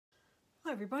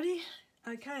Hi everybody.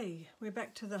 Okay, we're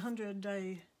back to the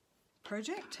 100-day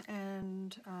project,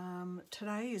 and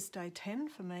today is day 10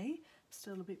 for me.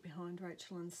 Still a bit behind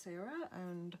Rachel and Sarah,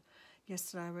 and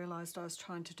yesterday I realised I was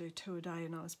trying to do 2 a day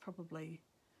and I was probably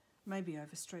maybe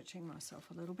overstretching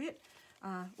myself a little bit.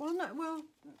 Not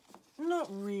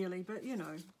really, but you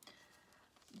know,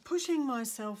 pushing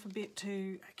myself a bit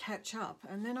to catch up.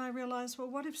 And then I realised, well,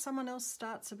 what if someone else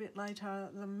starts a bit later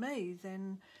than me?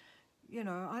 Then, you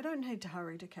know, I don't need to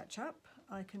hurry to catch up.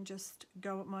 I can just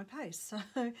go at my pace. So,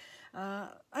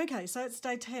 okay, so it's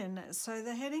day 10. So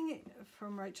the heading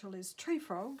from Rachel is tree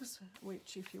frogs,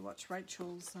 which if you watch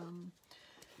Rachel's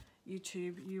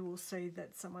YouTube, you will see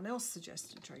that someone else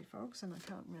suggested tree frogs, and I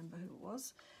can't remember who it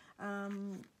was.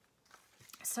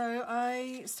 So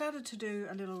I started to do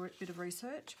a little bit of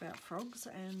research about frogs,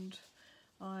 and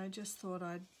I just thought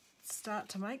I'd start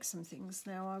to make some things.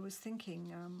 Now I was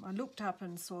thinking, I looked up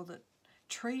and saw that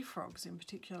tree frogs in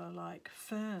particular like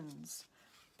ferns,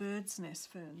 bird's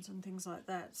nest ferns and things like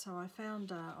that. So I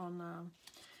found on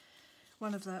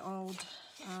one of the old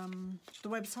the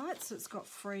websites, it's got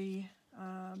free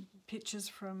pictures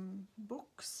from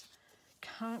books.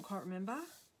 Can't quite remember.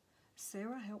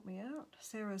 Sarah, help me out.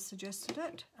 Sarah suggested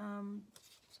it.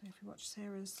 So if you watch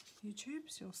Sarah's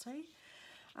YouTubes, you'll see.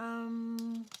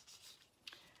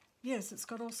 Yes, it's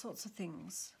got all sorts of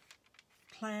things.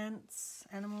 Plants,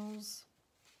 animals.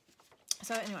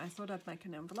 So anyway, I thought I'd make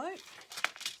an envelope,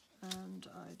 and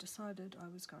I decided I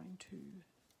was going to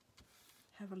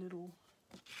have a little,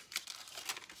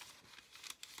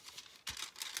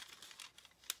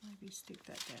 maybe stick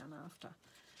that down after.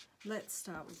 Let's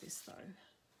start with this though.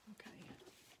 Okay.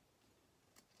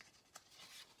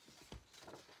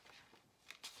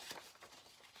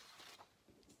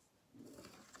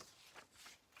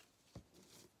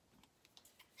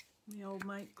 The old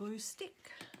mate glue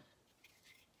stick.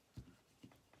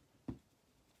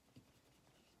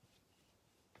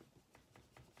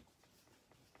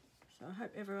 So I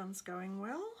hope everyone's going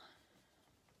well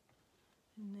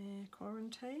in their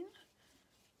quarantine.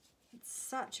 It's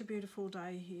such a beautiful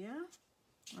day here,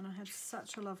 and I had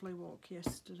such a lovely walk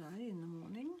yesterday in the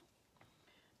morning.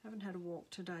 Haven't had a walk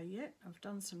today yet. I've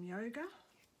done some yoga.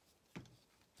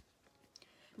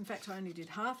 In fact, I only did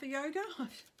half a yoga. I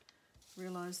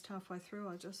realised halfway through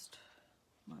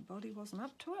my body wasn't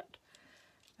up to it.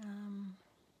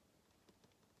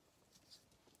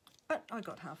 But I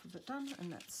got half of it done,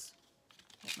 and that's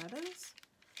what matters.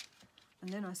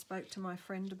 And then I spoke to my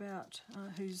friend about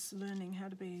who's learning how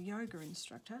to be a yoga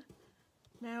instructor.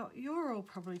 Now, you're all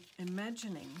probably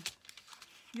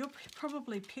you're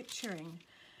probably picturing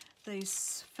these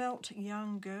svelte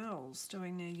young girls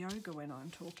doing their yoga when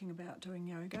I'm talking about doing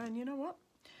yoga. And you know what?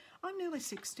 I'm nearly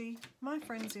 60. My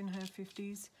friend's in her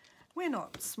 50s. We're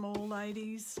not small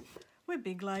ladies. We're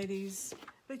big ladies.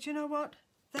 But you know what?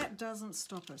 That doesn't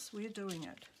stop us. We're doing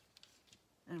it.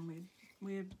 And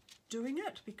we're doing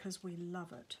it because we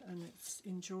love it and it's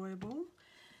enjoyable.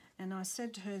 And I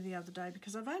said to her the other day,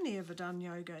 because I've only ever done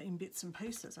yoga in bits and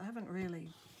pieces, I haven't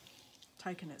really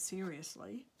taken it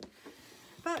seriously.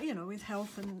 But, you know, with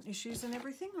health and issues and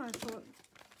everything, I thought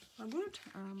I would.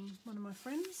 One of my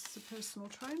friends is a personal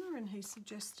trainer, and he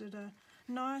suggested a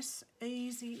nice,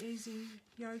 easy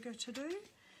yoga to do.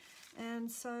 And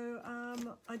so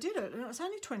I did it, and it was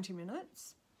only 20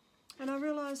 minutes. And I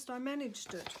realised I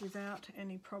managed it without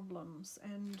any problems.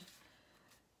 And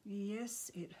yes,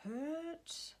 it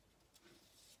hurt.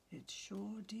 It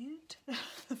sure did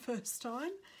the first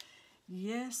time.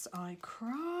 Yes, I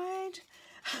cried.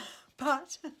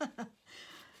 But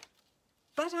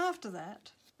after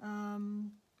that,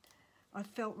 I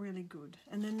felt really good.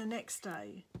 And then the next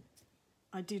day,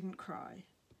 I didn't cry,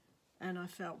 and I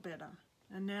felt better.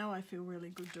 And now I feel really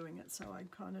good doing it, so I'm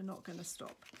kind of not going to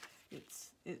stop.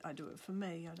 I do it for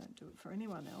me, I don't do it for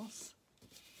anyone else.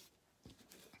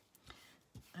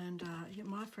 And yeah,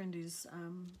 my friend is, I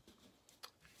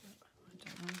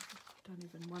don't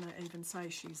even want to even say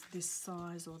she's this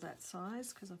size or that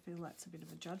size, because I feel that's a bit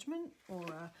of a judgment,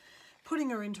 or putting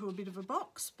her into a bit of a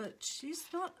box. But she's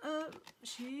not a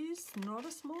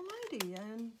small lady,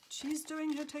 and she's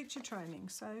doing her teacher training.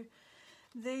 So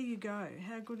there you go.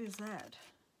 How good is that?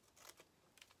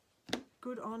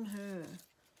 Good on her,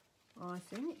 I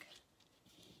think.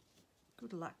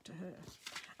 Good luck to her.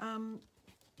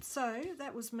 So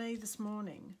that was me this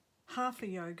morning. Half a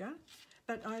yoga,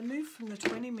 but I moved from the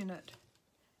 20-minute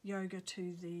yoga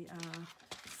to the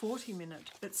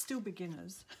 40-minute, but still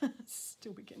beginners.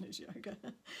 Still beginners yoga.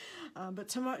 But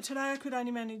today I could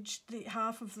only manage the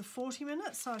half of the 40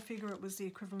 minutes, so I figure it was the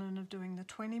equivalent of doing the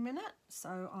 20-minute.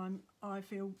 So I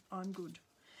feel I'm good.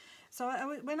 So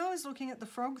when I was looking at the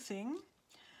frog thing,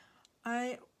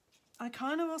 I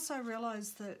kind of also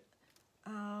realised that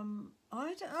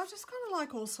I just kind of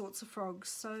like all sorts of frogs.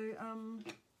 So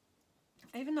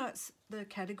even though the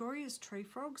category is tree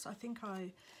frogs, I think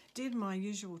I did my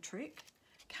usual trick.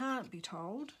 Can't be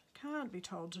told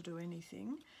to do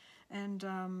anything, and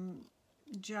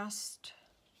just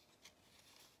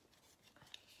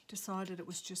decided it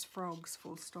was just frogs,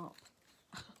 full stop.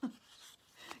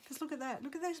 Because look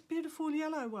at this beautiful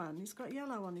yellow one. He's got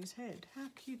yellow on his head. How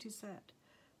cute is that?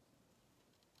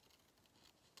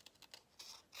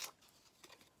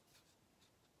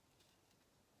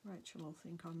 Rachel will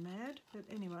think I'm mad, but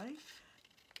anyway.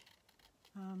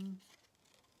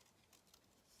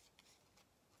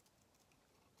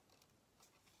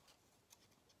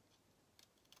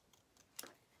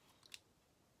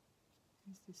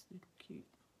 Here's this little cute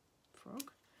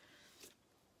frog.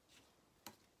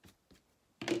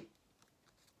 He's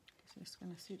just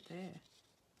going to sit there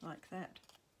like that.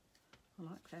 I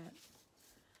like that.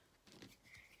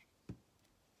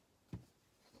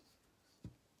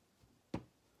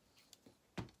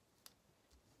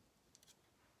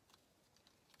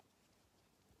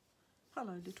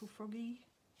 Hello, little froggy.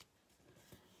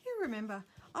 You remember,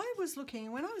 when I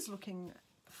was looking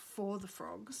for the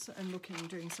frogs and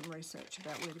doing some research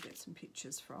about where to get some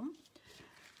pictures from,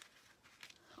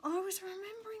 I was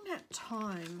remembering that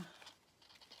time.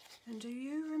 And do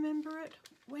you remember it?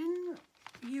 When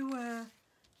you were,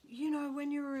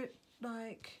 when you were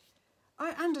like,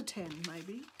 under 10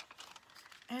 maybe,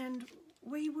 and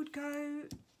we would go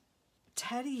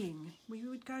taddying. We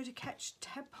would go to catch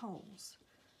tadpoles.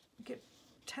 Get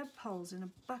tadpoles in a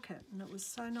bucket, and it was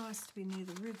so nice to be near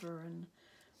the river. And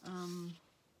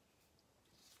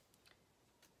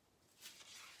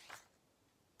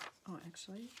oh,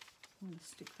 actually, I'm going to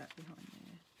stick that behind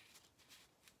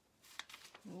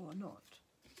there, or not.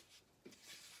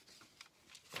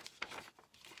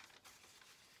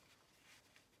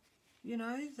 You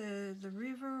know, the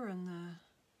river and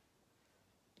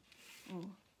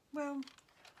well,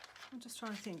 I'm just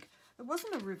trying to think. It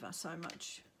wasn't a river so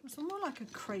much. It was more like a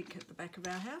creek at the back of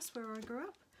our house where I grew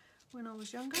up. When I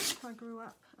was younger, I grew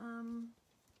up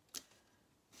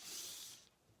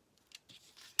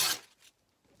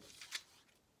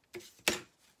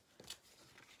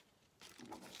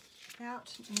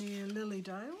out near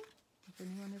Lilydale, if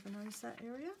anyone ever knows that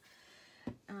area,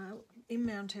 in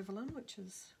Mount Evelyn, which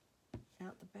is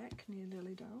out the back near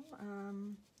Lilydale.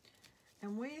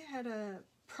 And we had a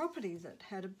property that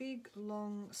had a big,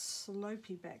 long,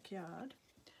 slopey backyard.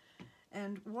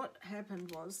 And what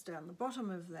happened was, down the bottom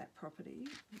of that property,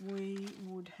 we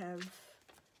would have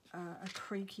a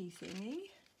creaky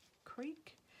thingy.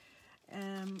 Creek.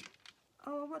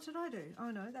 Oh, what did I do?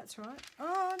 Oh, no, that's right.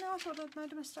 Oh, no, I thought I'd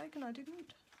made a mistake and I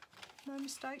didn't. No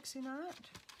mistakes in art.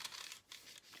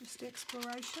 Just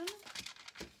exploration.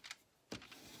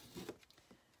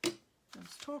 I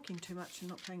was talking too much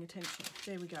and not paying attention.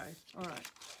 There we go. All right.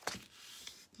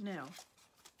 Now,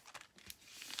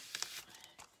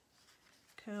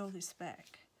 curl this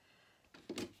back.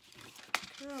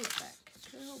 Curl it back.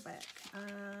 Curl back.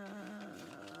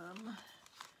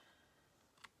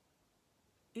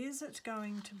 Is it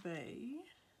going to be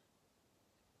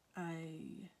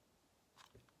a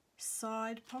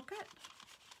side pocket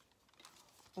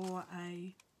or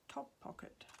a top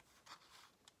pocket?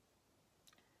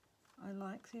 I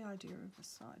like the idea of a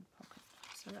side pocket.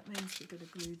 So that means we're going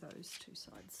to glue those two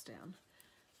sides down.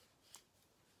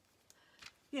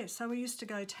 Yeah, so we used to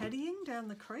go taddying down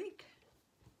the creek.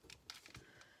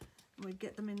 We'd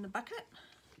get them in the bucket,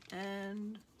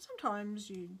 and sometimes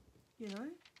you'd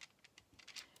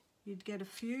get a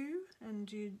few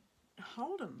and you'd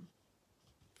hold them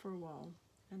for a while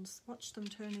and watch them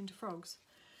turn into frogs.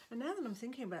 And now that I'm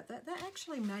thinking about that, that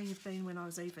actually may have been when I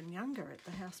was even younger at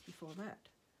the house before that.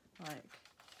 Like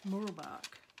Moorobark,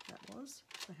 that was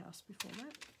the house before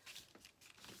that.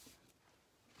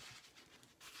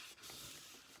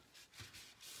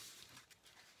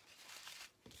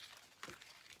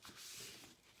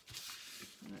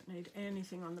 I don't need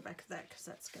anything on the back of that because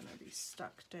that's going to be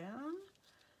stuck down.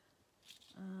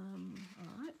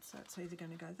 Alright, so it's either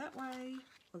going to go that way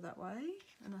or that way,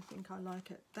 and I think I like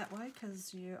it that way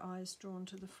because your eye's drawn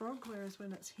to the frog, whereas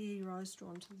when it's here your eye's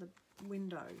drawn to the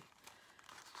window.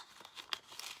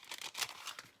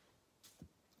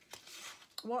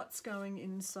 What's going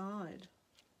inside?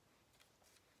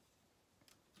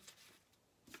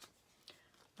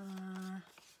 Now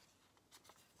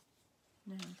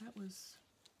that was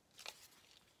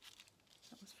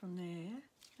from there.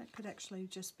 That could actually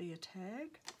just be a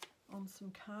tag on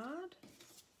some card.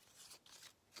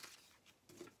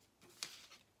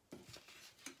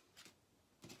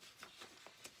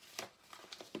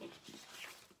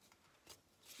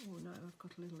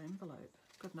 little envelope.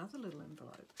 Got another little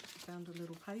envelope. Found a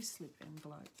little payslip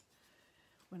envelope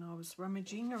when I was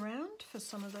rummaging around for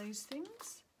some of these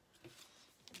things.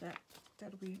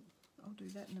 That'll be, I'll do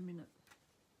that in a minute.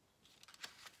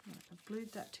 Right, I've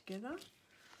glued that together.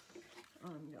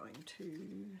 I'm going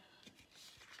to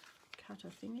cut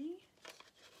a thingy.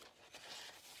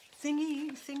 Thingy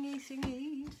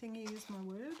is my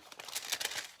word.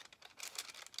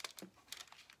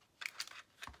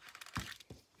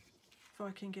 If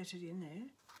I can get it in there.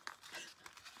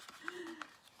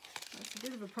 That's a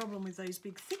bit of a problem with these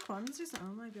big thick ones, isn't it?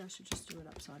 Oh, maybe I should just do it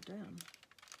upside down.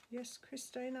 Yes,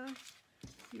 Christina,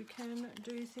 you can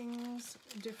do things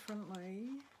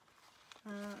differently.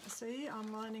 See,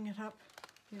 I'm lining it up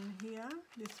in here,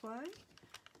 this way.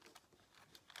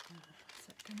 Is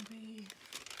that going to be...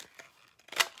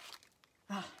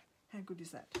 Ah, how good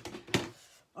is that?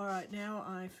 All right, now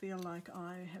I feel like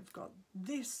I have got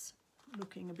this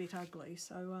looking a bit ugly,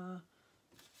 so I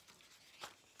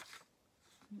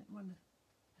want a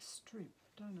strip,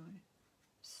 don't I? A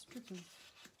strip of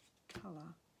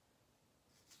colour.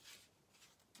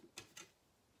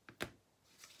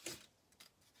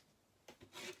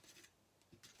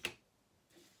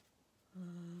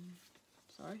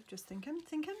 Sorry, just thinking.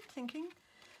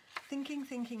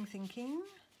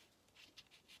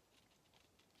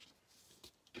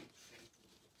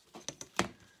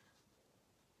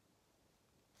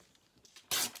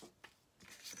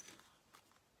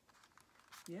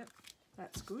 Yep,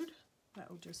 that's good.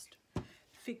 That'll just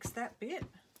fix that bit.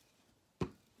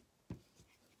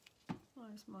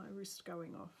 Where's my wrist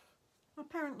going off?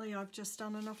 Apparently I've just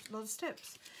done a lot of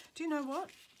steps. Do you know what?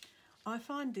 I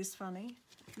find this funny.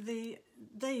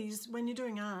 These, when you're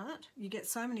doing art, you get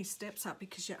so many steps up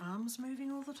because your arm's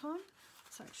moving all the time.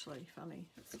 It's actually funny.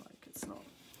 It's like it's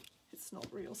not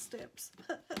real steps.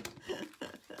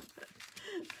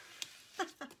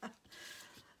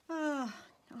 Oh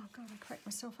God, I crack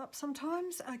myself up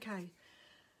sometimes. Okay,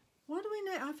 what do we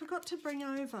need? I forgot to bring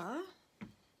over.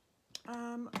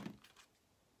 Oh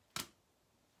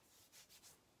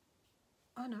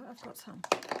no, I've got some.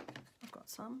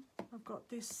 I've got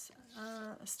this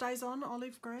Stays On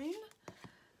olive green.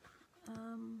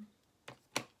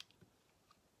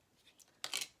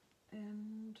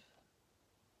 And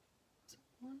is it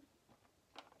one?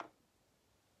 I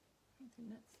don't think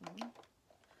that's the one.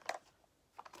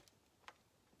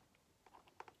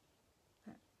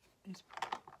 That is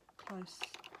close.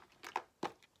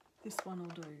 This one will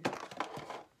do.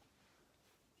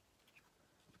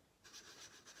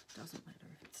 Doesn't matter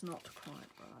if it's not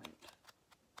quite right.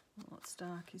 Well, it's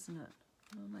dark, isn't it?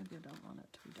 Well, maybe I don't want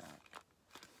it to be dark.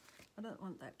 I don't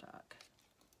want that dark.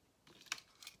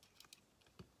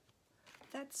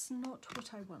 That's not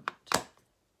what I want.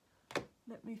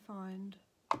 Let me find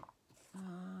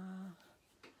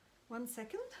 1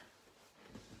 second.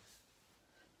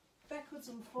 Backwards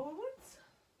and forwards.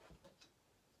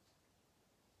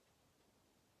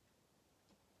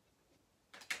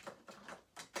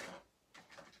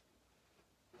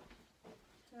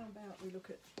 How about we look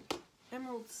at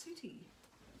Emerald City?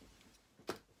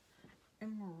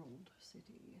 Emerald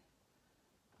City.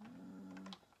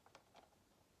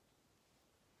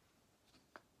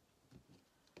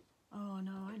 Oh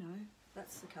no, I know.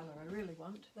 That's the colour I really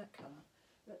want, that colour.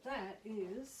 But that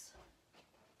is,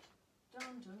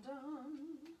 dun dun dun,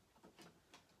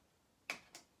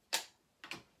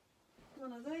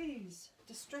 one of these,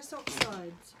 Distress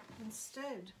Oxides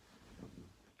instead.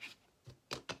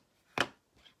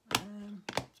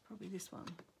 It's probably this one,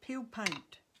 Peel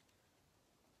Paint.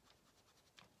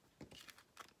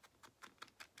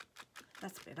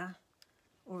 That's better,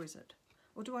 or is it?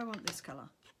 Or do I want this colour?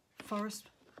 Forest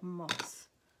Moss.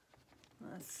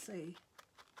 Let's see.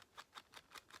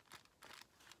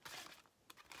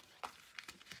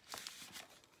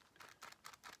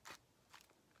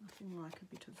 Nothing like a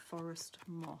bit of forest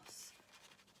moss.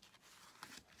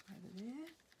 Over there.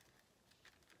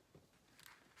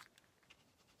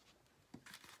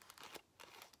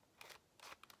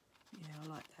 Yeah, I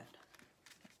like that.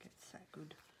 That gets that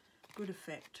good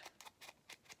effect.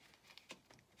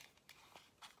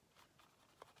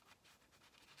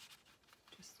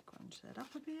 That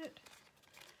up a bit.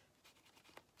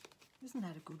 Isn't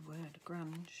that a good word,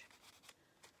 grunge?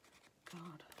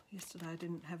 God, yesterday I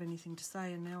didn't have anything to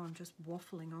say and now I'm just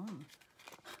waffling on.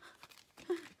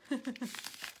 Try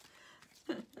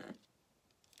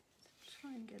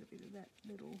and get a bit of that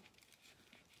little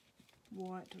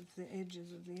white of the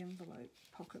edges of the envelope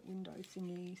pocket window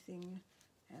thingy thing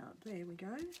out. There we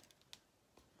go.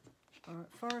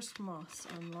 Alright, Forest Moss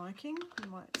I'm liking. I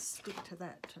might stick to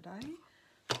that today.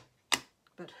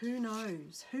 but who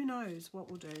knows? Who knows what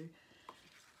we'll do?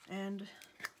 And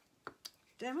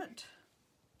damn it.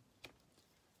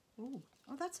 Ooh.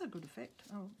 Oh, that's a good effect.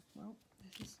 Oh, well,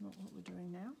 this is not what we're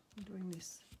doing now. We're doing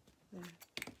this. There.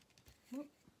 Whoop.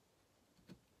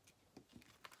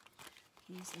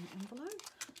 Here's an envelope.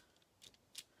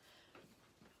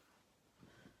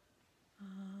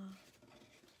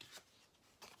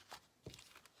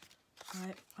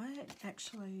 I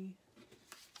actually,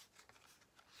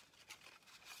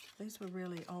 these were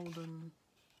really old and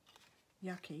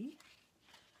yucky.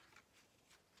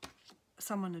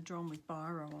 Someone had drawn with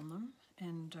biro on them,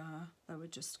 and they were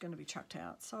just going to be chucked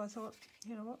out. So I thought,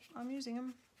 you know what, I'm using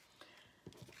them.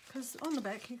 Because on the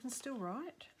back you can still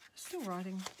write. Still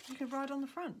writing. You can write on the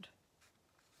front.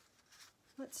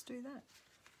 Let's do that.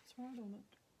 Let's write on it.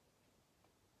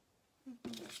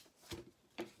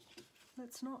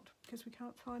 Let's not, because we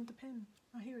can't find the pen.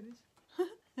 Oh, here it is.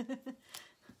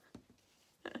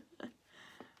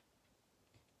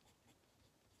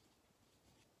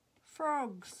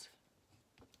 Frogs.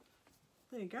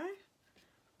 There you go.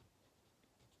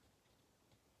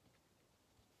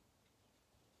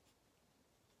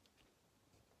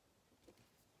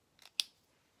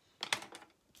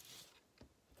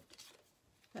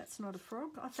 That's not a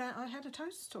frog. I had a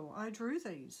toadstool. I drew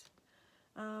these.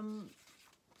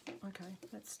 Okay,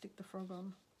 let's stick the frog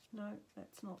on. No,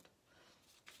 that's not.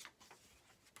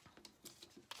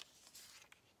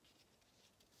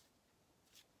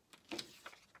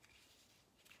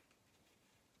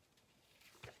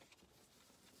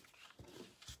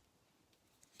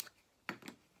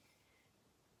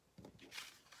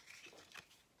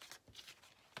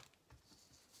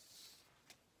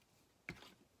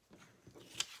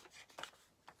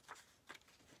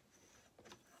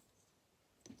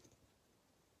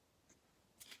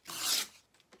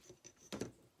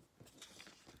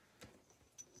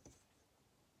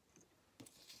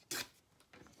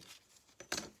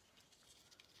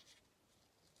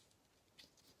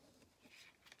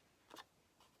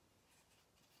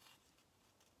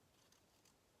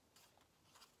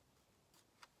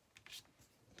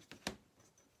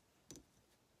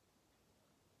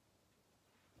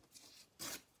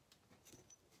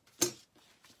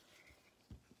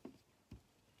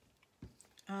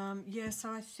 Yeah,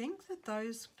 so I think that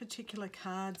those particular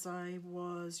cards I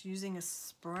was using a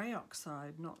spray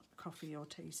oxide, not coffee or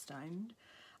tea stained.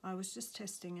 I was just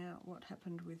testing out what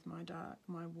happened with my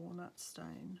walnut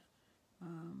stain.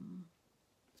 And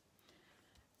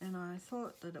I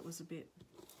thought that it was a bit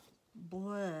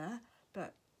blur,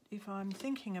 but if I'm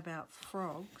thinking about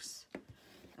frogs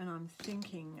and I'm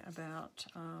thinking about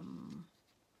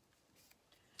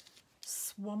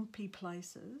swampy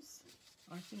places,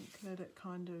 I think that it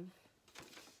kind of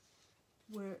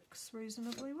works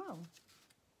reasonably well.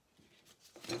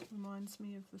 Reminds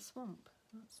me of the swamp.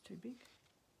 That's too big.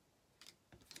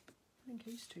 I think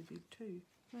he's too big too.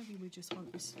 Maybe we just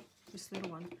want this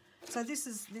little one. So this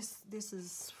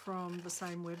is from the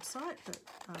same website that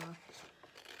the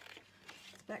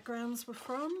backgrounds were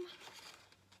from.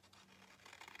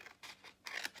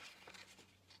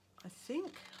 I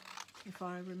think, if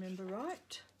I remember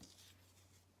right.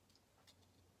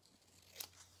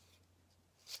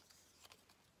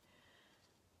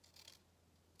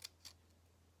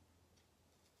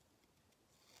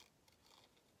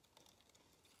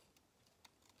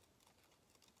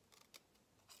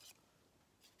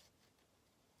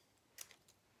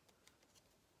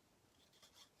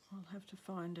 I'll have to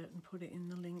find it and put it in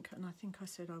the link, and I think I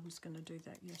said I was going to do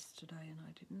that yesterday and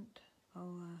I didn't.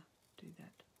 I'll do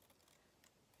that.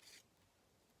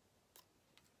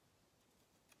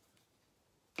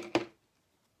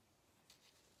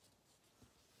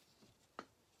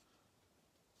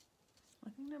 I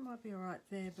think that might be alright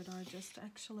there, but I just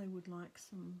actually would like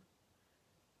some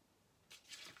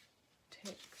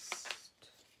text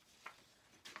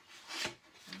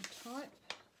and type.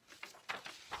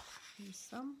 Here's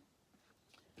something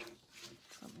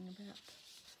about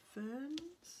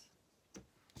ferns.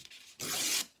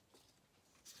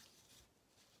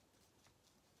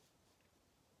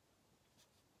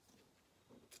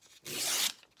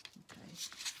 Okay.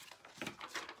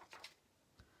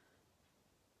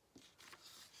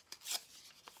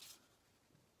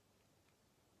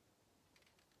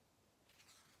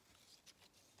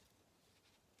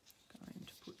 Going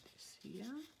to put this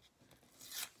here.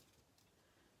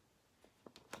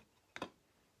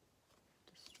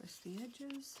 The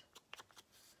edges.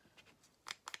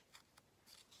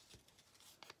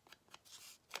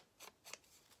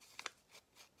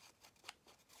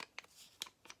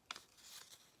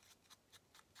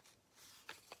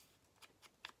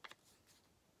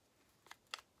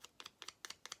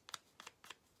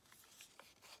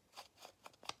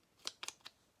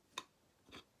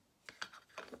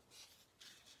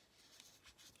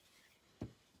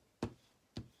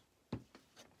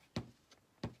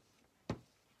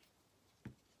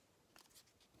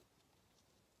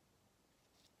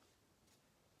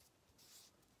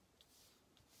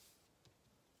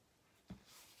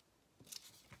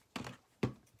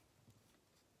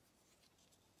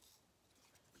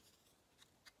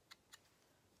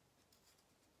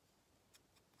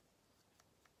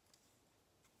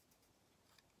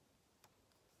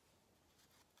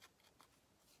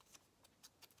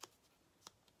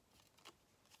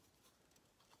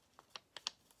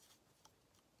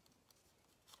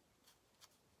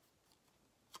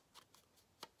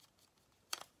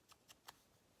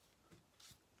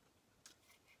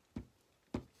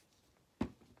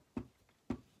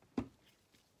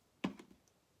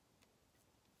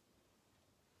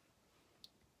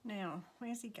 Now,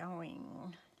 where's he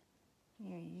going?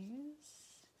 Here he is.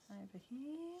 Over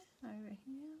here, over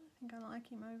here. I think I like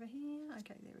him over here.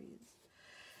 Okay, there he is.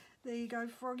 There you go,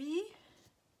 Froggy.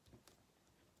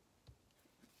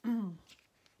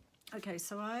 Okay,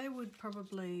 so I would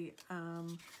probably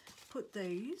put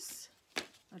these.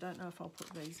 I don't know if I'll put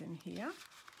these in here.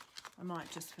 I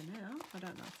might just for now. I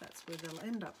don't know if that's where they'll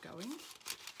end up going.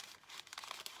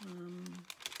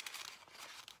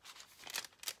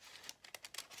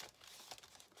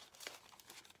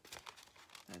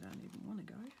 They don't even want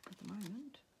to go at the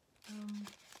moment.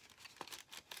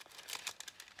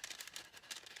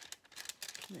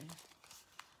 There.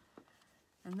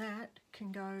 And that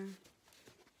can go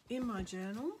in my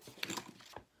journal.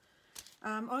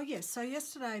 Oh yes, so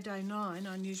yesterday, day 9,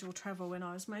 Unusual Travel, when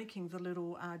I was making the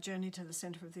little Journey to the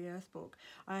Centre of the Earth book,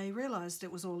 I realised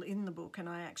it was all in the book and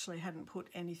I actually hadn't put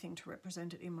anything to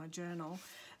represent it in my journal.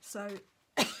 So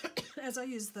as I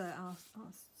use the,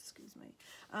 excuse me,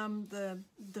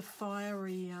 the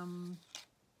fiery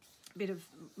bit of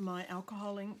my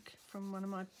alcohol ink from one of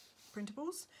my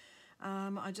printables,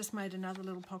 I just made another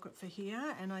little pocket for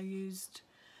here, and I used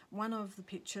one of the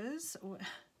pictures.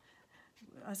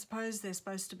 I suppose they're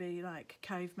supposed to be like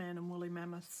caveman and woolly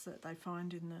mammoths that they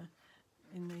find in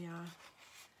the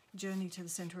Journey to the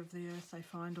Centre of the Earth. They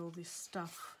find all this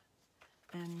stuff,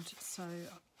 and so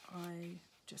I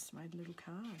just made a little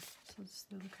card. So this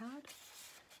little card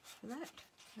for that,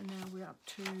 and now we're up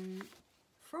to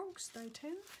frogs, day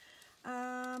 10.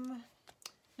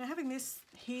 Now having this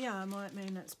here might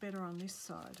mean it's better on this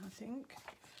side, I think.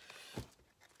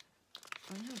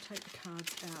 I'm going to take the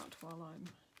cards out while I'm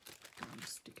going to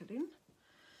stick it in.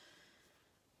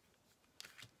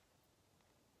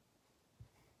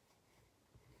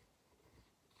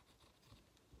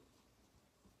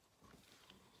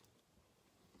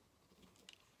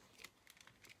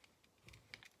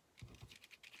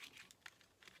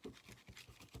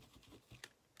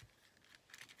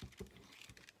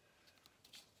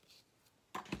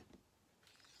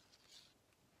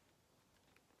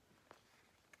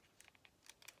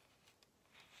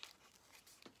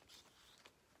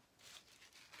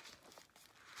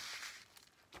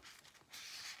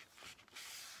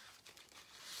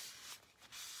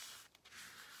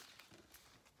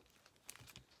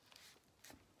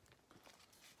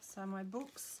 So my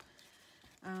book's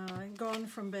gone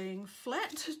from being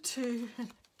flat to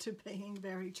being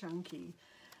very chunky,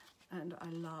 and I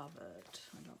love it.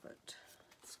 I love it.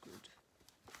 It's good.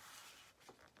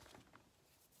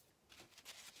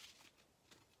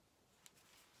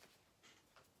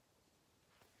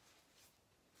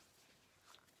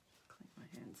 Clean my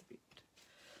hands a bit.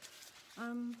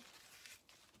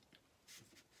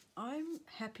 I'm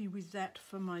happy with that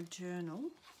for my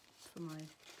journal, for my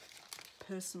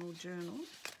personal journal,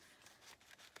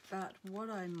 but what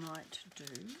I might do,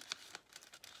 there's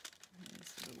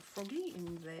a little froggy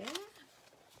in there,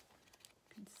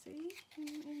 you can see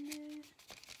in there,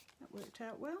 that worked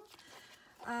out well,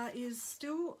 is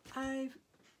still, I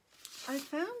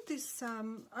found this,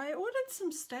 I ordered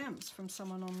some stamps from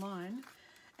someone online,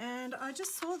 and I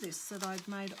just saw this that I'd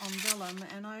made on vellum,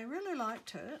 and I really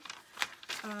liked it.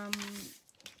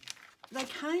 They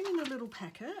came in a little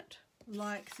packet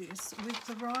like this with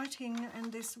the writing,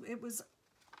 and this,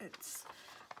 it's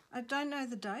I don't know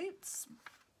the dates,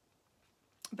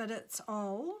 but it's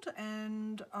old,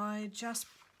 and I just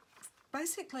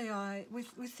basically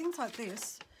with things like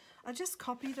this, I just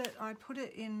copied it. I put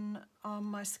it in on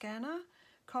my scanner,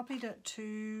 copied it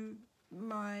to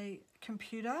my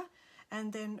computer,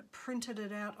 and then printed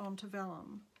it out onto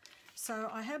vellum.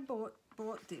 So I have bought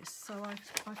this, so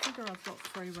I figure I've got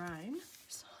free rein.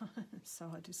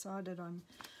 So I decided I'm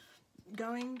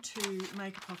going to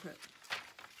make a pocket.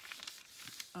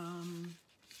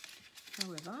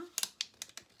 However,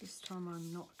 this time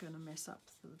I'm not going to mess up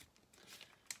the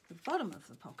bottom of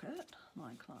the pocket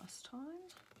like last time.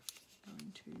 I'm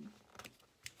going to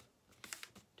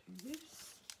do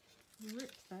this,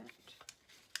 rip that,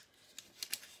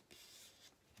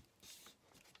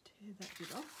 tear that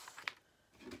bit off.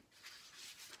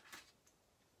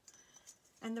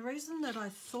 And the reason that I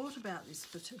thought about this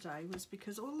for today was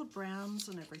because all the browns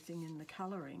and everything in the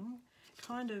colouring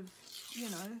kind of, you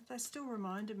know, they still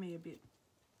reminded me a bit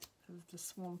of the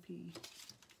swampy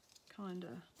kind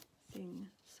of thing.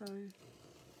 So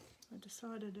I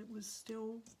decided it was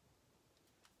still,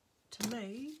 to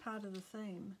me, part of the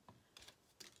theme.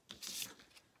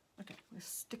 Okay, we're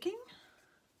sticking,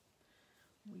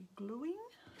 we're gluing.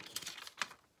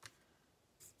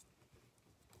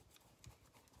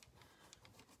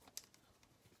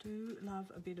 Do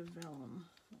love a bit of vellum,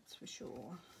 that's for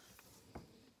sure.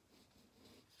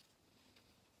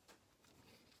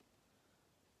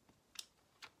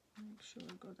 Make sure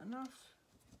I've got enough.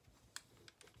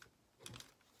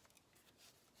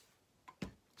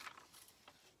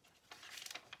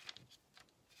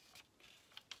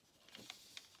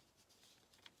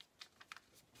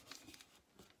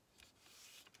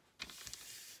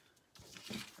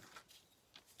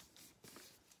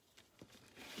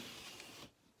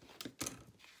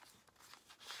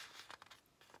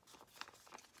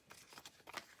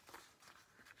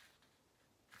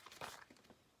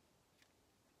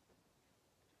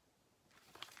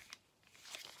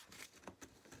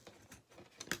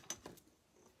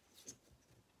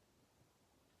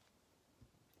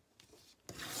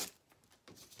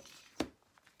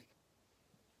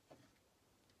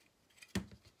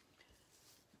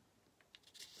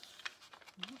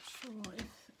 I'm not sure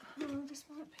if, oh, this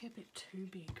might be a bit too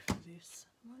big for this.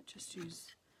 I might just use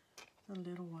the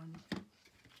little one.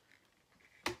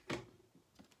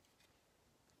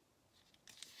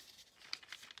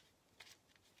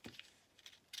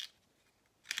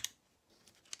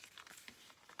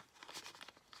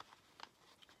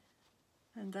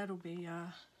 And that'll be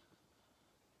a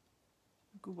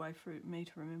good way for me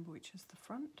to remember which is the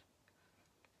front.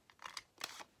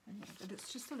 And, but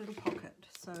it's just a little pocket,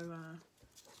 so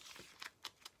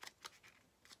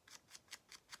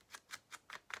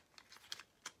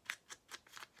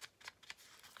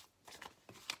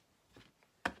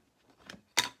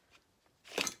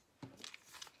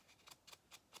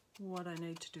what I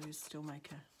need to do is still make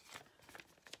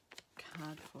a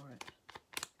card for it.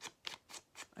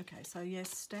 Okay, so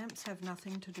yes, stamps have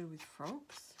nothing to do with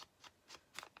frogs,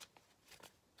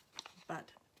 but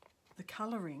the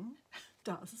colouring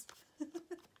does.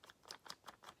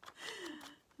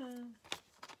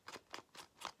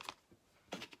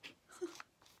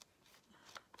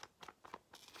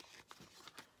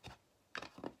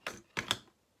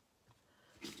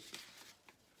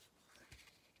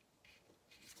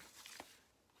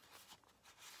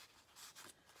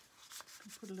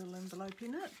 Put a little envelope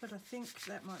in it, but I think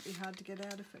that might be hard to get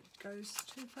out if it goes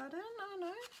too far down.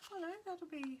 Oh no, that'll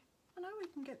be, I know we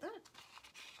can get that.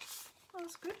 Oh,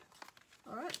 that's good.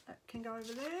 All right, that can go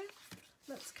over there.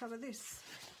 Let's cover this.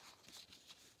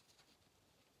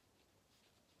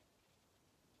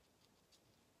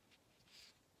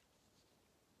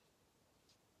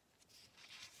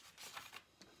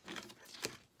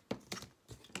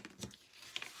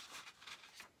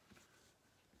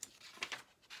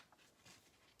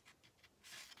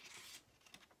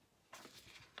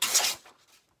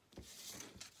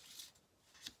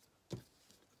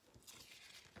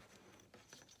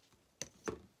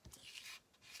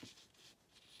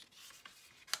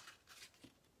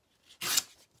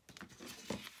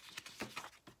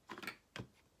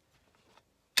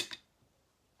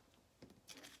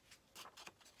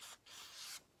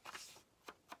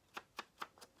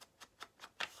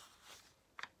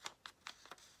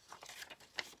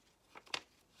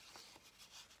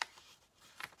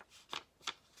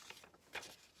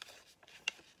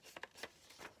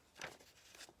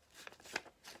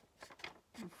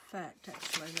 In fact,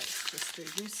 actually, let's just do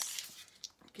this.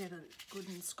 Get it good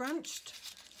and scrunched.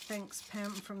 Thanks,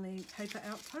 Pam from the Paper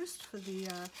Outpost, for the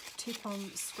tip on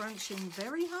scrunching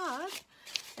very hard.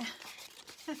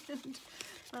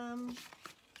 And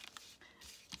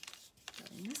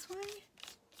going this way,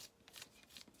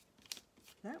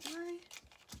 that way.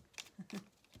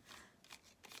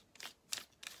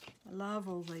 I love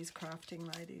all these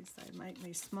crafting ladies. They make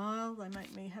me smile, they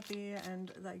make me happy,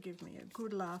 and they give me a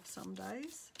good laugh some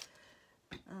days.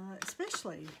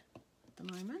 Especially at the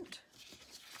moment.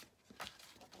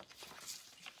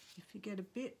 If you get a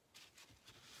bit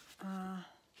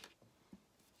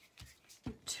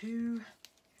too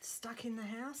stuck in the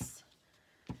house,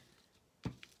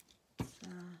 it's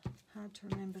hard to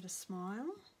remember to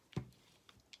smile.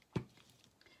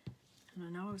 And I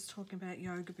know I was talking about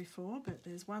yoga before, but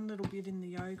there's one little bit in the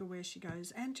yoga where she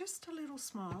goes, and just a little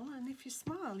smile, and if you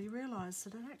smile you realise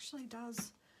that it actually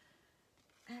does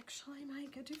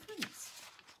make a difference.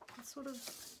 You sort of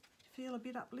feel a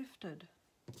bit uplifted.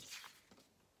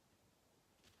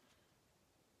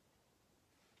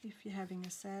 If you're having a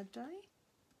sad day.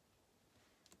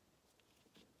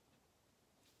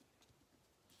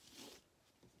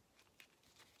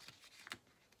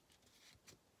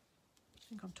 I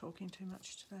think I'm talking too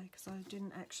much today because I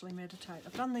didn't actually meditate.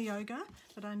 I've done the yoga,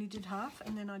 but I only did half,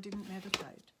 and then I didn't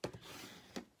meditate.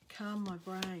 Calm my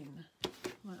brain.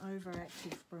 My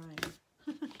overactive brain.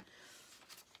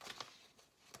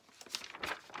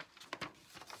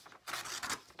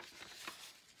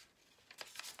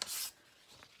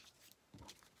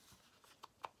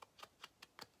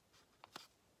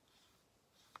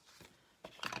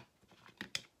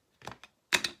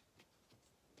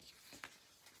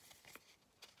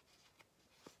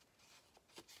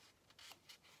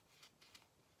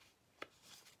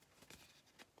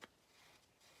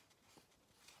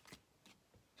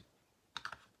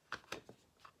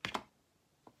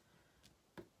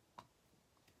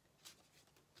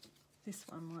 This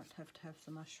one might have to have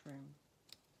the mushroom.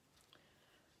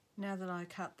 Now that I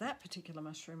cut that particular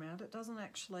mushroom out, it doesn't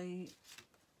actually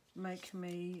make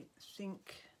me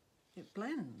think it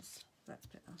blends that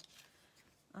better.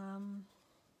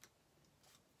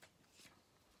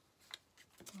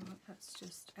 Right, let's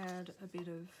just add a bit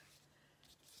of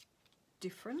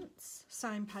difference.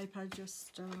 Same paper,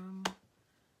 just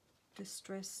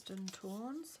distressed and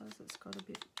torn, so it's got a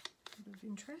bit of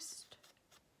interest.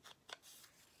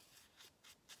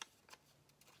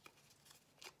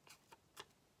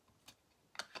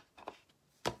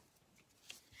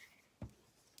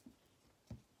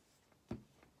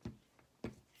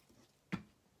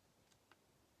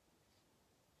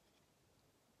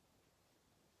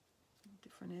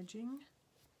 Different edging.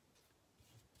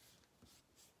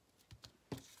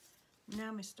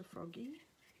 Now Mr. Froggy.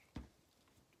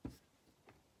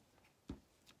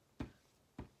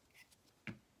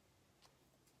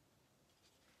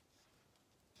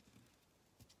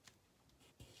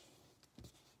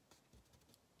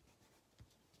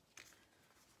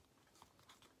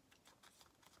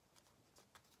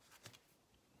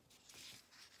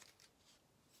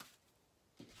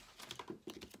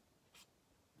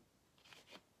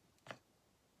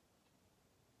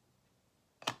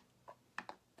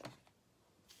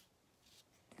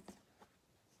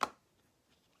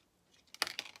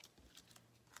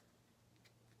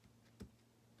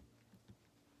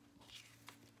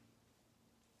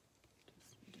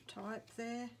 Type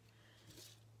there.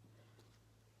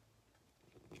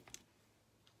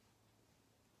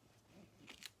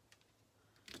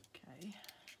 Okay.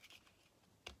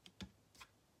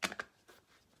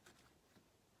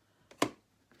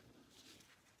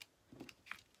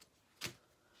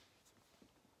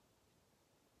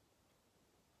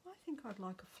 I think I'd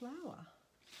like a flower.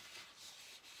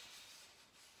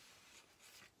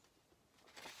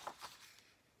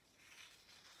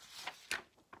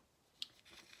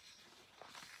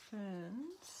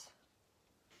 Ferns.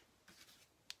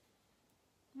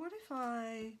 What if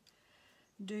I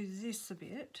do this a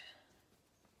bit?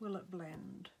 Will it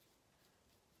blend?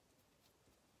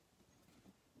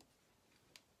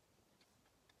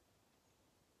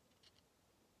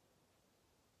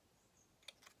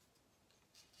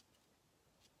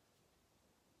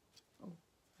 Oh,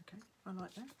 okay, I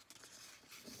like that.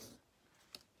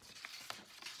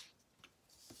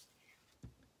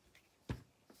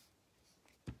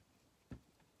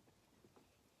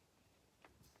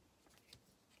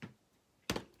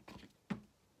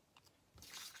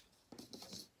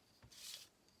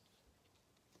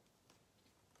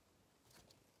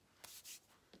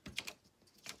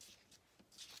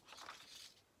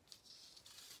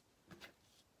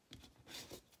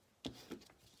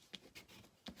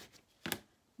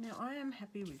 Now I am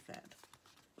happy with that.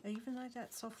 Even though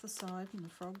that's off the side and the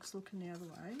frog's looking the other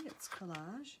way, it's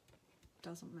collage,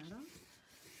 doesn't matter.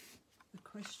 The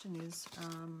question is,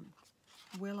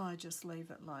 will I just leave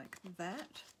it like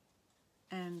that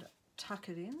and tuck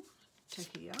it in to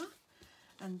here,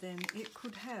 and then it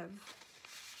could have,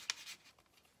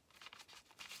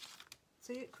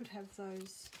 see, it could have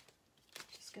those,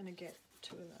 just going to get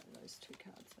those two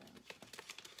cards out.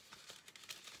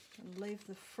 And leave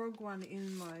the frog one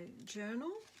in my journal,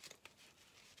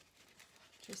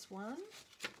 just one,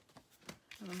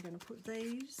 and I'm going to put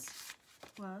these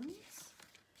ones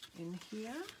in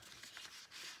here.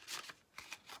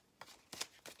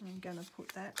 I'm going to put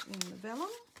that in the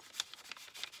vellum,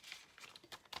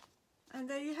 and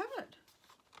there you have it.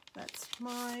 That's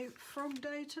my frog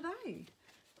day today.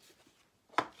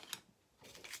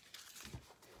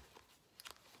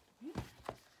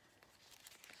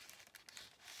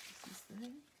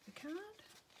 The card,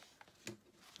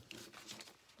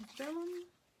 the vellum,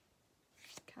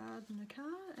 card and the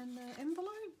card, and the envelope.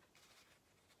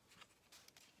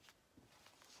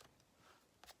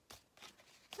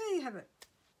 There you have it.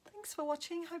 Thanks for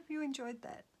watching. Hope you enjoyed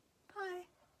that.